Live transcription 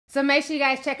So make sure you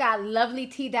guys check out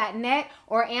lovelyti.net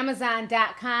or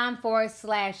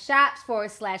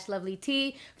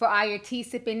amazon.com/shops/Lovelyti for all your tea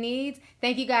sipping needs.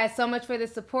 Thank you guys so much for the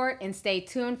support and stay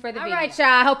tuned for the video. All right, y'all.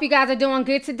 I hope you guys are doing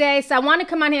good today. So I want to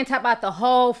come on here and talk about the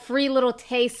whole free little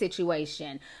Tay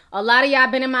situation. A lot of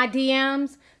y'all been in my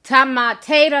DMs talking about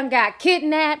Tay done got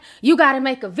kidnapped. You got to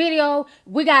make a video.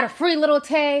 We got a free little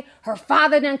Tay. Her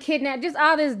father done kidnapped. Just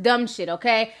all this dumb shit,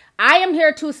 okay? I am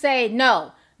here to say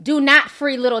no. Do not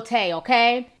free little Tay,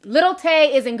 okay? Little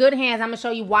Tay is in good hands. I'm going to show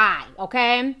you why,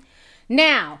 okay?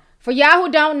 Now, for y'all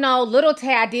who don't know, little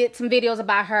Tay, I did some videos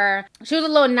about her. She was a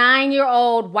little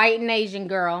 9-year-old white and Asian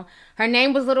girl. Her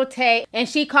name was Little Tay, and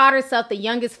she called herself the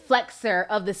youngest flexer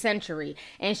of the century.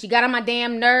 And she got on my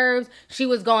damn nerves. She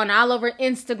was going all over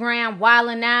Instagram,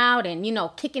 wilding out and, you know,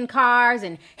 kicking cars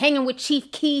and hanging with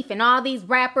Chief Keef and all these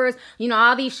rappers. You know,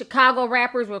 all these Chicago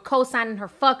rappers were co-signing her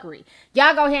fuckery.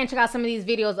 Y'all go ahead and check out some of these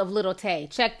videos of Little Tay.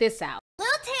 Check this out.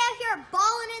 Little Tay out here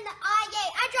balling in the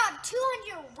IA. I dropped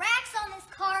 200 racks on this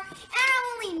car, and I'm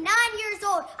only 9 years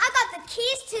old. I got the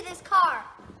keys to this car.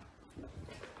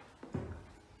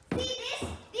 See this?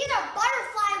 These are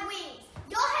butterfly wings.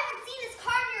 Y'all haven't seen this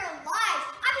car in your lives.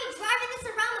 I've been driving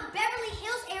this around the Beverly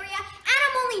Hills area, and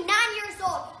I'm only 9 years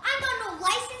old. I ain't got no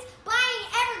license, but I ain't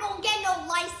ever gonna get no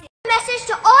license. Message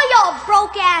to all y'all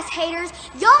broke ass haters.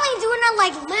 Y'all ain't doing it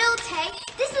like Lil Tay.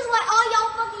 This is why all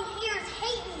y'all fucking haters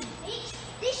hate me, bitch.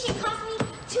 This shit cost me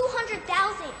 $200,000.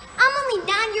 I'm only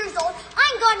 9 years old. I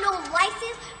ain't got no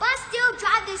license, but I still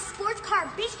drive this sports car,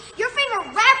 bitch. Your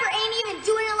favorite rapper ain't even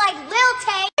doing it like Lil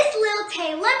Tay. This Lil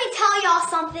Tay, let me tell y'all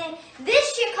something.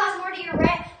 This shit costs more to your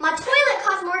rent. My toilet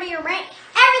costs more to your rent.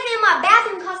 Everything in my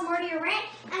bathroom costs more to your rent.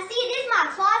 And see, this is my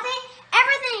closet.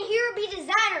 Everything here would be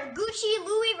designer. Gucci,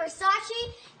 Louis,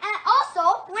 Versace. And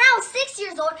also, when I was 6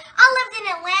 years old, I lived in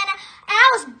Atlanta and I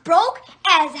was broke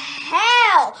as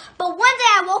hell. But one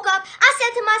day I woke up, I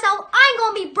said to myself, I ain't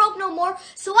gonna be broke no more.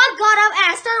 So I got up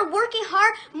and I started working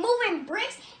hard, moving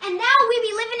bricks, and now we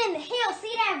be living in the hills.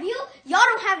 See that view? Y'all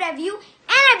don't have that view.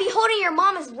 And I be holding your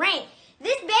mama's rent.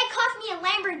 This bag cost me a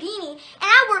Lamborghini, and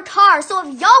I worked hard. So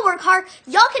if y'all work hard,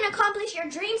 y'all can accomplish your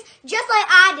dreams just like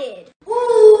I did.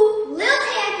 Ooh, Lil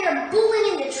Tay out here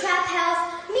booling in the trap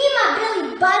house. Me and my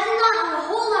Billy buzzing on a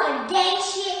whole lot of gang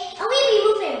shit, and we be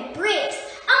moving bricks.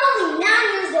 I'm only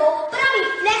 9 years old, but I be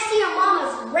flexing your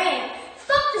mama's rent.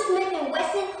 Fuck the Smith &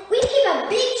 Wesson. We keep a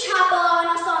big chopper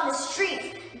on us on the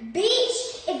streets.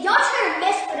 Bitch, if y'all try to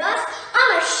mess with us,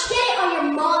 I'ma shit it on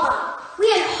your mama. We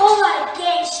had a whole lot of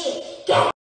gang shit. Get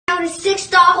out of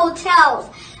 6-star hotels.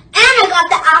 And I got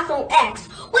the iPhone X.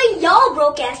 What y'all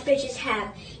broke ass bitches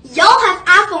have? Y'all have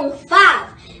iPhone 5.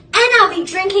 And I'll be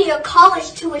drinking your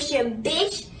college tuition,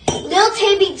 bitch. Lil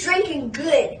Tay be drinking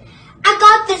good. I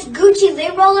got this Gucci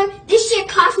lip roller. This shit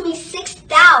cost me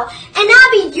 $6,000. And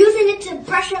I'll be using it to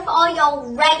brush off all y'all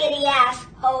raggedy ass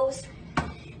hoes.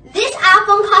 This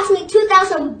iPhone cost me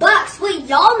 $2,000. What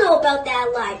y'all know about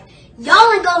that life?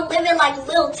 Y'all ain't gonna live it like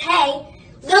Lil Tay.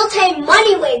 Lil Tay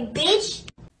money way, bitch.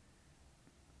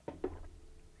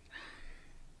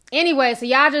 Anyway, so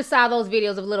y'all just saw those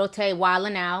videos of Little Tay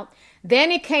wilding out.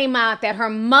 Then it came out that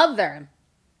her mother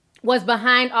was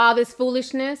behind all this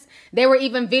foolishness. There were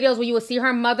even videos where you would see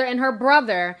her mother and her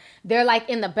brother. They're like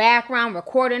in the background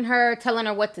recording her, telling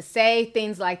her what to say,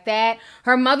 things like that.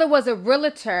 Her mother was a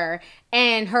realtor,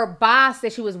 and her boss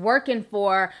that she was working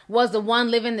for was the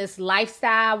one living this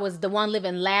lifestyle, was the one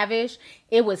living lavish.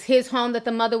 It was his home that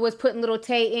the mother was putting Little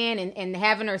Tay in and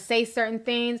having her say certain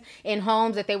things in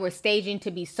homes that they were staging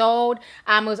to be sold.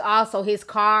 It was also his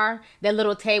car that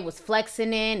Little Tay was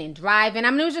flexing in and driving.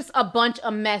 I mean, it was just a bunch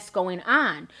of mess going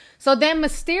on. So then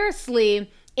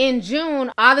mysteriously in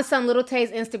June, all of a sudden Little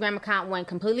Tay's Instagram account went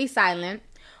completely silent.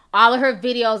 All of her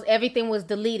videos, everything was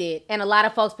deleted. And a lot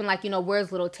of folks been like, you know,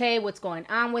 where's Little Tay? What's going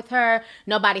on with her?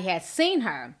 Nobody has seen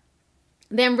her.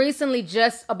 Then recently,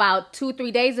 just about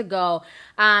 2-3 days ago,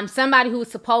 somebody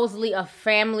who's supposedly a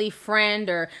family friend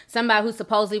or somebody who's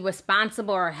supposedly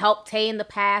responsible or helped Tay in the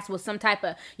past with some type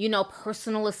of, you know,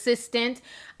 personal assistant,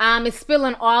 is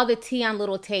spilling all the tea on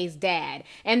Little Tay's dad.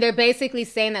 And they're basically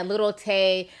saying that Little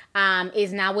Tay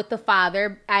is now with the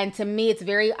father. And to me, it's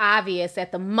very obvious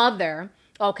that the mother,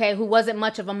 okay, who wasn't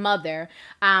much of a mother,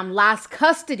 lost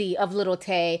custody of Little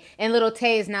Tay, and Little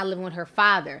Tay is now living with her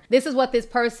father. This is what this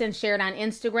person shared on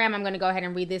Instagram. I'm going to go ahead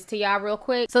and read this to y'all real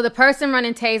quick. So the person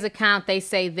running Tay's account, they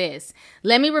say this: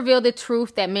 "Let me reveal the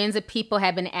truth that millions of people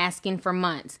have been asking for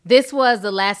months. This was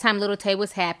the last time Little Tay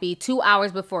was happy, 2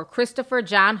 hours before Christopher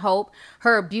John Hope,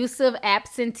 her abusive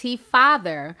absentee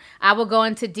father, I will go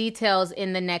into details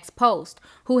in the next post,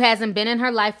 who hasn't been in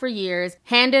her life for years,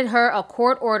 handed her a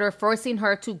court order forcing her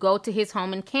her to go to his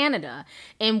home in Canada,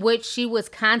 in which she was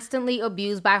constantly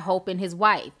abused by Hope and his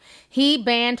wife. He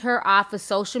banned her off of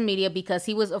social media because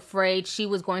he was afraid she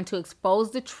was going to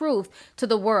expose the truth to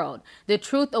the world, the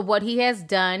truth of what he has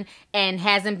done and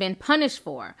hasn't been punished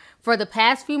for. For the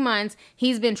past few months,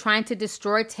 he's been trying to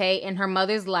destroy Tay and her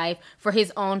mother's life for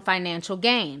his own financial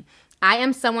gain. I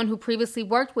am someone who previously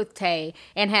worked with Tay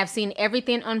and have seen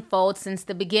everything unfold since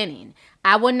the beginning.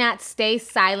 I will not stay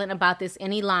silent about this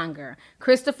any longer.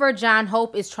 Christopher John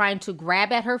Hope is trying to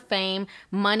grab at her fame,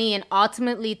 money, and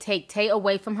ultimately take Tay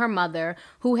away from her mother,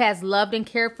 who has loved and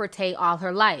cared for Tay all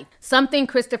her life. Something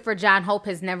Christopher John Hope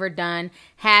has never done.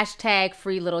 Hashtag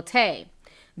free little Tay.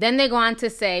 Then they go on to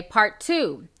say, part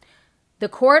 2. The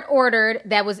court order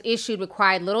that was issued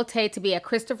required little Tay to be at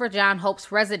Christopher John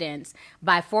Hope's residence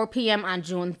by 4 p.m. on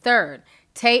June 3rd.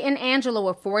 Tay and Angela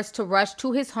were forced to rush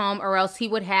to his home or else he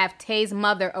would have Tay's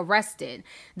mother arrested.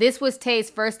 This was Tay's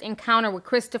first encounter with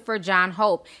Christopher John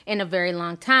Hope in a very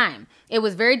long time. It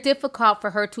was very difficult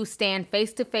for her to stand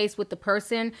face to face with the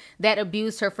person that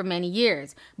abused her for many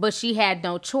years, but she had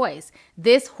no choice.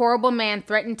 This horrible man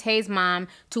threatened Tay's mom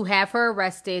to have her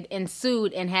arrested and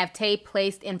sued and have Tay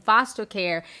placed in foster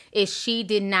care if she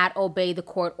did not obey the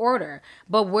court order.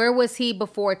 But where was he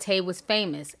before Tay was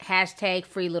famous? Hashtag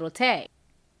free little Tay.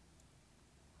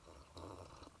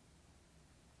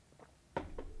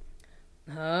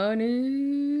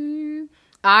 Honey.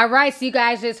 All right, so you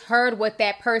guys just heard what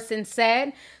that person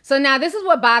said. So now this is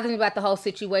what bothers me about the whole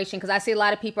situation, because I see a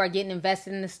lot of people are getting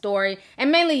invested in the story,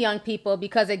 and mainly young people,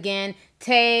 because again,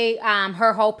 Tay,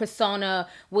 her whole persona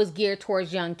was geared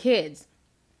towards young kids.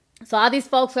 So all these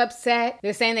folks are upset.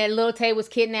 They're saying that little Tay was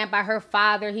kidnapped by her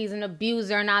father. He's an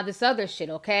abuser and all this other shit,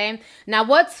 okay? Now,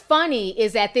 what's funny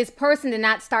is that this person did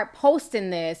not start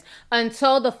posting this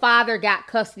until the father got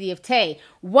custody of Tay.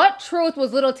 What truth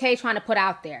was little Tay trying to put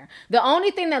out there? The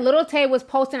only thing that little Tay was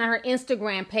posting on her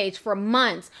Instagram page for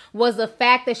months was the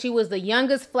fact that she was the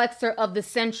youngest flexer of the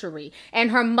century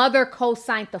and her mother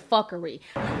co-signed the fuckery.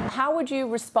 How would you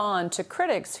respond to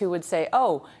critics who would say,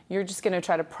 oh, you're just going to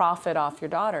try to profit off your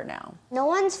daughter now? No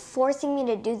one's forcing me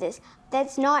to do this.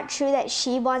 That's not true that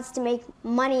she wants to make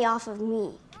money off of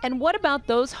me. And what about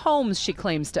those homes she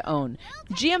claims to own?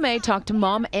 GMA talked to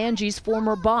Mom Angie's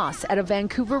former boss at a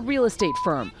Vancouver real estate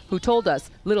firm, who told us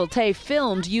little Tay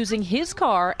filmed using his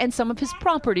car and some of his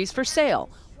properties for sale,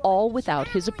 all without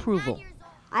his approval.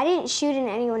 I didn't shoot in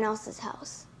anyone else's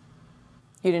house.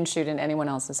 You didn't shoot in anyone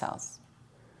else's house?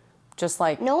 Just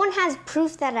like... No one has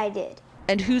proof that I did.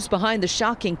 And who's behind the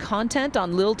shocking content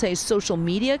on Lil Tay's social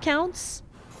media accounts?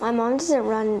 My mom doesn't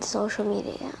run social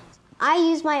media. I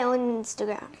use my own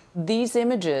Instagram. These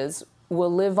images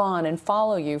will live on and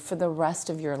follow you for the rest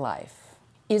of your life.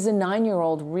 Is a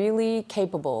 9-year-old really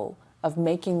capable of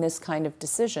making this kind of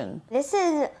decision? This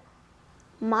is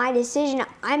my decision.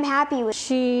 I'm happy with.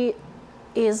 She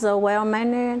is a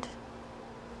well-mannered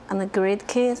and a great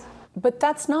kid. But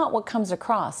that's not what comes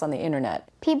across on the internet.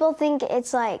 People think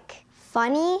it's like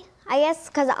funny, I guess,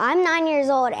 because I'm 9 years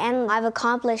old and I've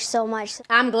accomplished so much.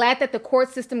 I'm glad that the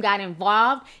court system got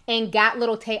involved and got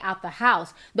little Tay out the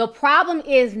house. The problem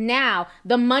is now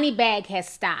the money bag has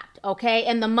stopped, okay?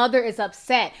 And the mother is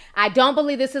upset. I don't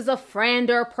believe this is a friend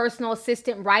or a personal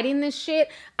assistant writing this shit.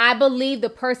 I believe the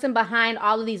person behind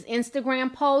all of these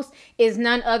Instagram posts is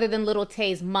none other than little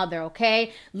Tay's mother,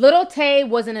 okay? Little Tay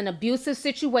was in an abusive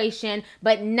situation,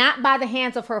 but not by the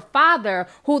hands of her father,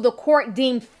 who the court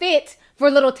deemed fit for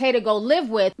little Tay to go live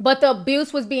with, but the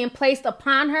abuse was being placed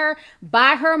upon her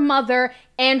by her mother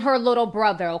and her little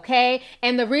brother, okay?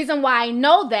 And the reason why I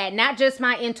know that, not just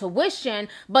my intuition,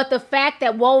 but the fact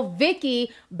that Lovelyti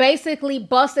basically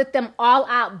busted them all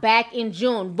out back in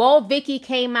June. Lovelyti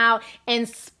came out and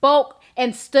spoke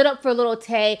and stood up for little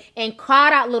Tay and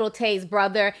called out little Tay's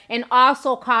brother and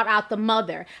also called out the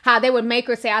mother. How they would make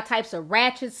her say all types of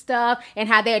ratchet stuff and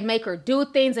how they would make her do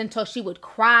things until she would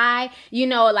cry. You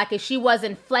know, like if she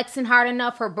wasn't flexing hard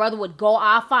enough, her brother would go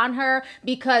off on her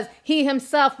because he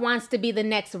himself wants to be the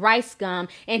next rice gum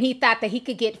and he thought that he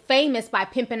could get famous by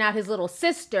pimping out his little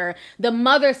sister. The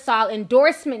mother saw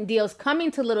endorsement deals coming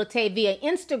to little Tay via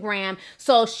Instagram,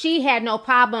 so she had no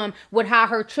problem with how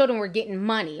her children were getting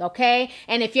money, okay?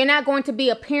 And if you're not going to be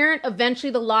a parent,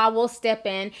 eventually the law will step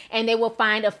in and they will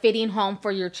find a fitting home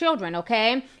for your children,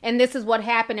 okay? And this is what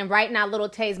happened. And right now, little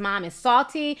Tay's mom is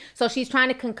salty. So she's trying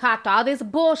to concoct all this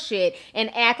bullshit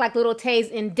and act like little Tay's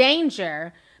in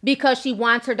danger because she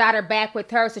wants her daughter back with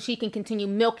her so she can continue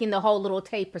milking the whole Little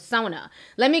Tay persona.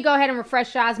 Let me go ahead and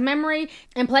refresh y'all's memory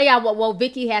and play out what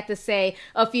Lovelyti had to say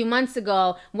a few months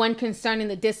ago when concerning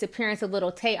the disappearance of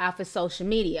Little Tay off of social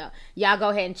media. Y'all go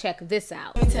ahead and check this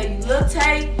out. Let me tell you, Little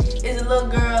Tay is a little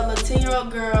girl, a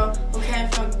 10-year-old girl who came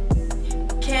from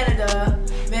Canada,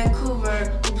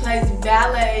 Vancouver, who plays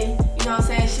ballet. You know what I'm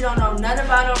saying? She don't know nothing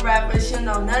about no rappers. She don't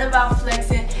know nothing about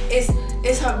flexing.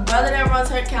 It's her brother that runs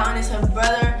her account, and it's her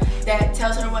brother that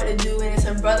tells her what to do, and it's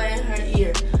her brother in her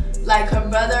ear. Like, her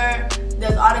brother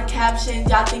does all the captions.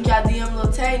 Y'all think y'all DM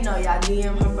Lil Tay? No, y'all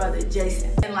DM her brother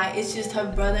Jason. And like, it's just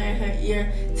her brother in her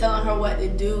ear telling her what to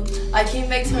do. Like, he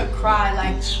makes her cry.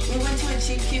 Like, we went to a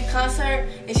Chief Keef concert,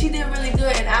 and she did really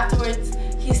good, and afterwards,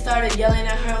 he started yelling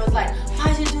at her, was like,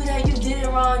 why'd you do that? You did it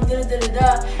wrong,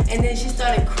 da-da-da-da-da. And then she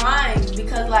started crying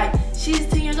because, like, she's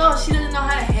 10 years old. She doesn't know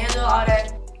how to handle all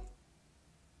that.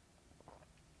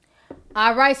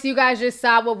 All right, so you guys just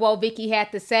saw what Lovelyti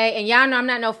had to say. And y'all know I'm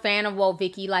not no fan of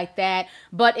Lovelyti like that.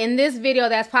 But in this video,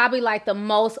 that's probably like the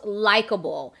most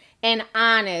likable and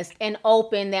honest and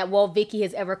open that Lovelyti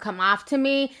has ever come off to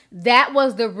me. That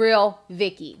was the real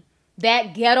Vicky.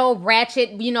 That ghetto,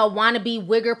 ratchet, you know, wannabe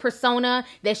wigger persona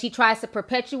that she tries to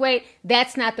perpetuate,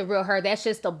 that's not the real her. That's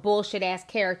just a bullshit ass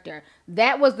character.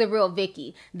 That was the real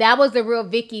Vicky. That was the real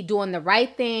Vicky doing the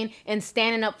right thing and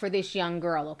standing up for this young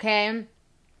girl, okay?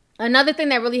 Another thing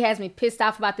that really has me pissed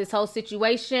off about this whole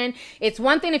situation, it's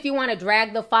one thing if you want to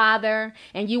drag the father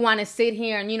and you want to sit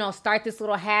here and, you know, start this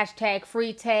little hashtag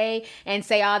Free Tay and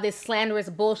say all this slanderous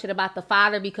bullshit about the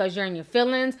father because you're in your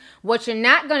feelings. What you're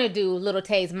not going to do, Little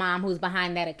Tay's mom, who's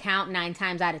behind that account 9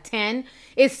 times out of 10,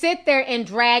 is sit there and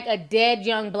drag a dead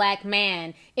young black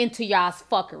man into y'all's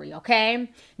fuckery, okay?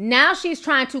 Now she's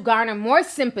trying to garner more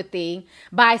sympathy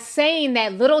by saying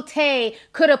that Little Tay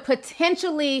could have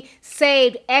potentially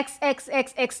saved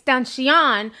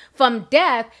XXXtentacion from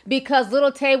death because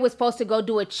Little Tay was supposed to go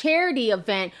do a charity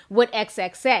event with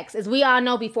XXX. As we all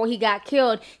know, before he got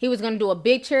killed, he was going to do a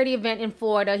big charity event in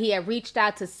Florida. He had reached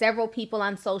out to several people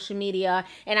on social media,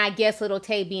 and I guess Little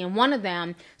Tay being one of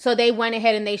them. So they went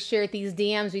ahead and they shared these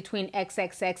DMs between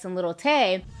XXX and Little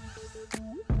Tay.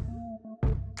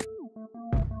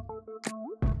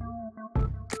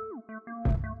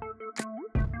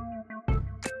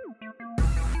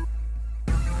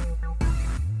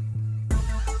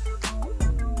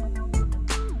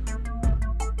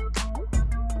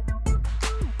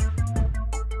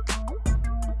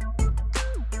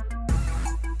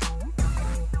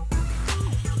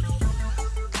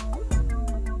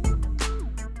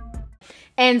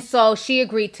 And so she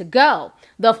agreed to go.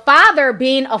 The father,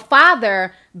 being a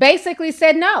father, basically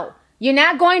said no. You're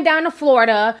not going down to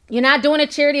Florida. You're not doing a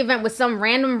charity event with some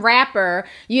random rapper,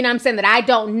 you know what I'm saying, that I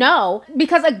don't know.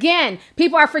 Because again,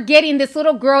 people are forgetting this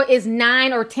little girl is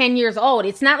 9 or 10 years old.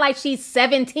 It's not like she's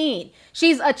 17.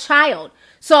 She's a child.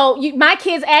 So my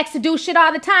kids ask to do shit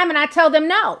all the time and I tell them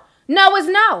no. No is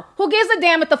no. Who gives a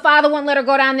damn if the father won't let her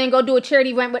go down there and go do a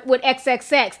charity event with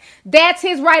XXX? That's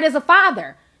his right as a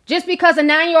father. Just because a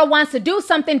 9-year-old wants to do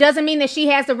something doesn't mean that she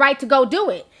has the right to go do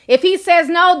it. If he says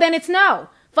no, then it's no.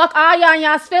 Fuck all y'all and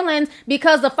y'all's feelings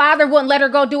because the father wouldn't let her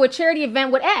go do a charity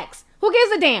event with X. Who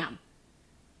gives a damn?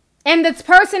 And this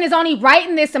person is only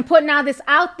writing this and putting all this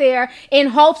out there in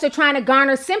hopes of trying to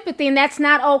garner sympathy, and that's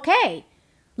not okay.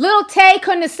 Little Tay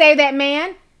couldn't have saved that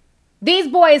man. These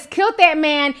boys killed that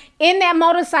man in that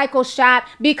motorcycle shop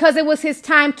because it was his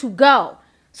time to go.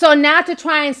 So now to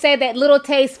try and say that Little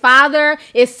Tay's father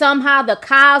is somehow the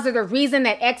cause or the reason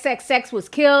that XXX was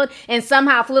killed, and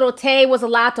somehow if Little Tay was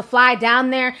allowed to fly down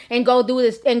there and go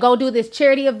do this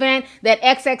charity event, that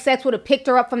XXX would have picked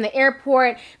her up from the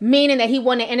airport, meaning that he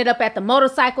wouldn't have ended up at the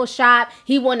motorcycle shop,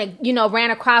 he wouldn't have, you know, ran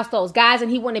across those guys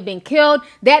and he wouldn't have been killed.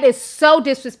 That is so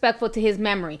disrespectful to his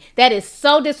memory. That is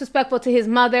so disrespectful to his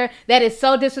mother. That is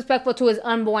so disrespectful to his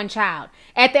unborn child.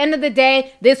 At the end of the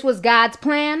day, this was God's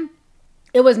plan.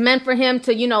 It was meant for him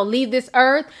to, you know, leave this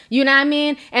earth, you know what I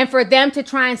mean? And for them to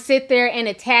try and sit there and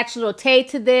attach Little Tay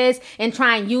to this and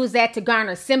try and use that to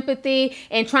garner sympathy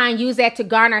and try and use that to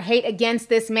garner hate against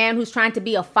this man who's trying to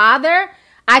be a father,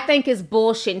 I think is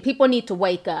bullshit. And people need to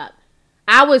wake up.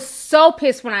 I was so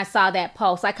pissed when I saw that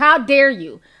post. Like, how dare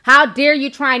you? How dare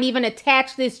you try and even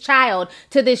attach this child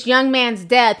to this young man's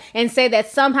death and say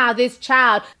that somehow this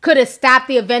child could have stopped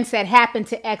the events that happened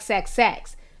to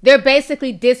XXX? They're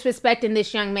basically disrespecting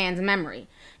this young man's memory.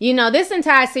 You know, this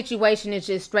entire situation is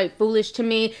just straight foolish to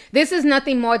me. This is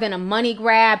nothing more than a money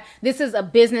grab. This is a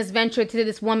business venture to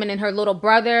this woman and her little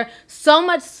brother. So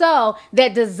much so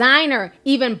that Designer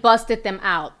even busted them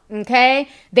out. Okay,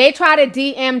 they try to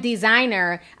DM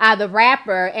Designer, the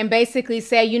rapper, and basically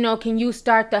say, you know, can you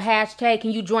start the hashtag?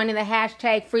 Can you join in the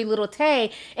hashtag Free Little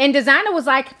Tay? And Designer was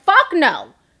like, fuck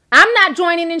no. I'm not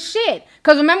joining in shit.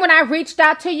 Because remember when I reached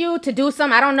out to you to do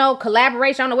some, I don't know,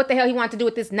 collaboration. I don't know what the hell he wanted to do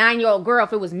with this 9-year-old girl.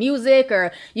 If it was music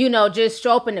or, you know, just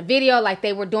show up in the video like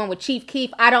they were doing with Chief Keef.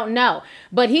 I don't know.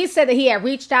 But he said that he had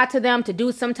reached out to them to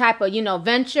do some type of, you know,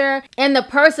 venture. And the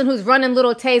person who's running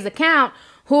Little Tay's account,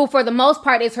 who for the most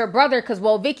part is her brother, because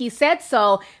Lovelyti said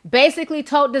so, basically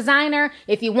told Designer,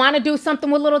 if you want to do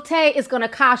something with Little Tay, it's going to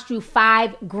cost you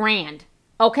 $5 grand.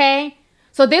 Okay?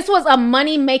 So this was a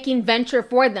money-making venture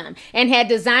for them. And had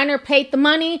Designer paid the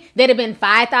money, they'd have been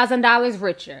 $5,000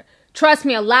 richer. Trust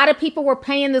me, a lot of people were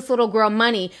paying this little girl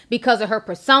money because of her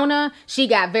persona. She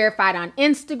got verified on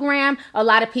Instagram. A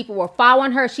lot of people were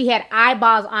following her. She had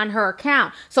eyeballs on her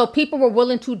account. So people were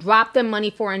willing to drop them money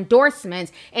for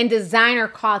endorsements. And Designer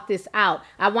caught this out.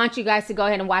 I want you guys to go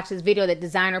ahead and watch this video that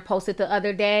Designer posted the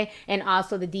other day. And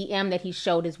also the DM that he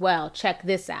showed as well. Check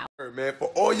this out. Man, for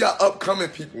all y'all upcoming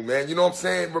people, man, you know what I'm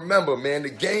saying? Remember, man, the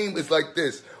game is like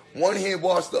this. One hand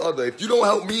wash the other. If you don't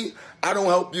help me, I don't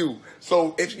help you.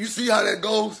 So if you see how that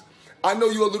goes, I know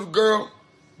you're a little girl,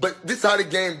 but this is how the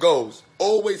game goes.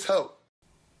 Always help.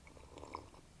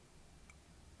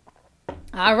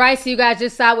 All right, so you guys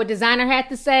just saw what Designer had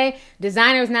to say.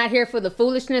 Designer's not here for the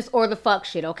foolishness or the fuck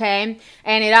shit, okay?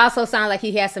 And it also sounds like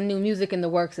he has some new music in the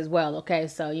works as well, okay?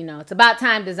 So, you know, it's about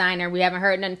time, Designer. We haven't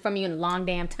heard nothing from you in a long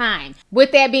damn time.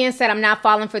 With that being said, I'm not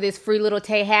falling for this Free Little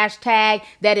Tay hashtag.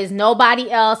 That is nobody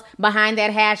else behind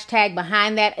that hashtag,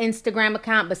 behind that Instagram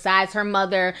account besides her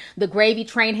mother. The gravy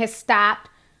train has stopped,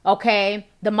 okay?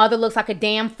 The mother looks like a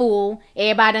damn fool.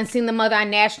 Everybody done seen the mother on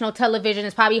national television.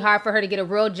 It's probably hard for her to get a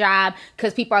real job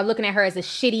because people are looking at her as a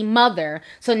shitty mother.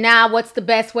 So now what's the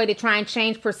best way to try and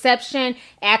change perception?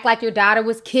 Act like your daughter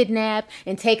was kidnapped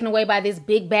and taken away by this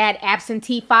big bad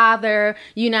absentee father,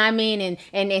 you know what I mean?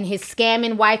 And his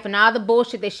scamming wife and all the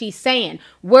bullshit that she's saying.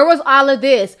 Where was all of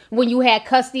this when you had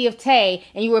custody of Tay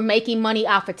and you were making money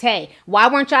off of Tay?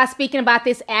 Why weren't y'all speaking about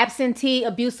this absentee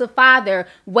abusive father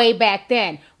way back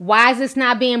then? Why is this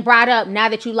not being brought up now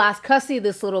that you lost custody of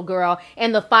this little girl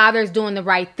and the father's doing the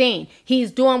right thing? He's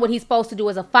doing what he's supposed to do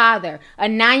as a father. A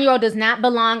 9-year-old does not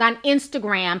belong on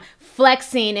Instagram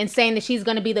flexing and saying that she's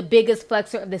going to be the biggest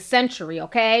flexer of the century,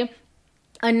 okay?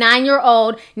 A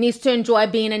 9-year-old needs to enjoy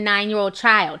being a 9-year-old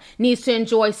child, needs to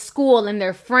enjoy school and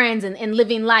their friends and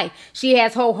living life. She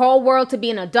has her whole world to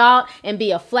be an adult and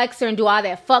be a flexer and do all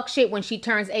that fuck shit when she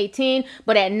turns 18.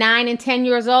 But at 9 and 10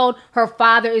 years old, her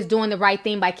father is doing the right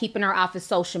thing by keeping her off of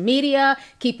social media,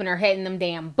 keeping her head in them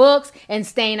damn books, and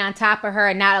staying on top of her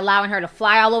and not allowing her to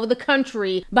fly all over the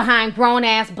country behind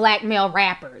grown-ass black male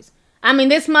rappers. I mean,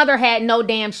 this mother had no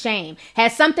damn shame.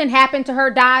 Had something happened to her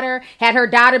daughter, had her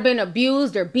daughter been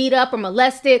abused or beat up or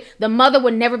molested, the mother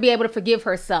would never be able to forgive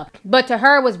herself. But to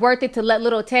her, it was worth it to let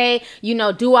little Tay, you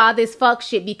know, do all this fuck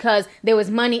shit because there was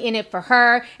money in it for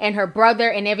her and her brother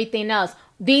and everything else.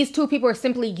 These two people are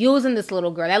simply using this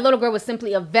little girl. That little girl was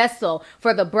simply a vessel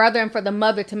for the brother and for the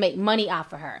mother to make money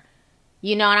off of her.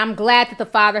 You know, and I'm glad that the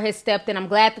father has stepped in. I'm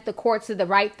glad that the courts did the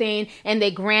right thing and they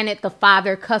granted the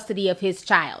father custody of his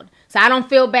child. So I don't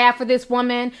feel bad for this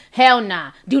woman. Hell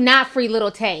nah. Do not free little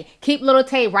Tay. Keep little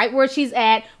Tay right where she's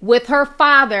at with her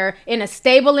father in a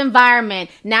stable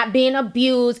environment, not being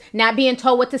abused, not being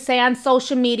told what to say on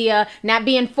social media, not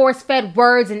being force-fed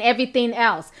words and everything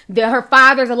else. Her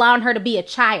father's allowing her to be a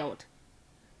child.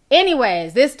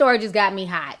 Anyways, this story just got me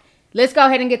hot. Let's go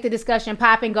ahead and get the discussion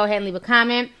popping. Go ahead and leave a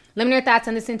comment. Let me know your thoughts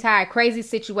on this entire crazy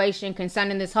situation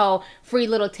concerning this whole Free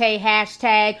Little Tay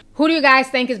hashtag. Who do you guys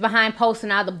think is behind posting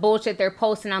all the bullshit they're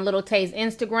posting on Little Tay's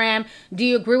Instagram? Do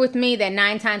you agree with me that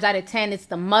 9 times out of 10 it's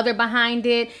the mother behind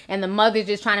it and the mother's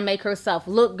just trying to make herself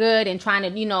look good and trying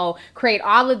to, you know, create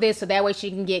all of this so that way she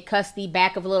can get custody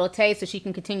back of Little Tay so she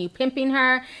can continue pimping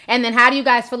her? And then how do you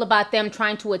guys feel about them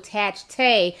trying to attach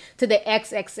Tay to the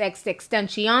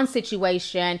XXXtentacion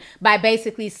situation by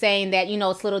basically saying that, you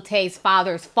know, it's Little Tay's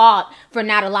father's fault for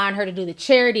not allowing her to do the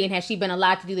charity, and had she been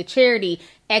allowed to do the charity,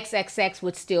 XXX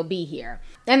would still be here.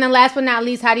 And then last but not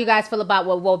least, how do you guys feel about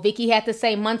what Lovelyti had to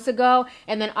say months ago,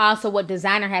 and then also what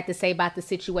Designer had to say about the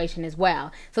situation as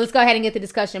well? So let's go ahead and get the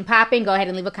discussion popping. Go ahead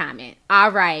and leave a comment. All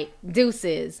right,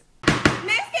 deuces.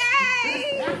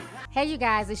 Missy! Hey you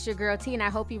guys, it's your girl T, and I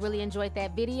hope you really enjoyed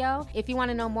that video. If you want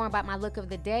to know more about my look of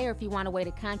the day, or if you want a way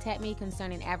to contact me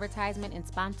concerning advertisement and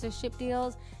sponsorship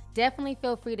deals, definitely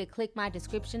feel free to click my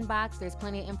description box. There's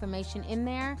plenty of information in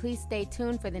there. Please stay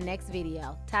tuned for the next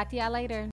video. Talk to y'all later.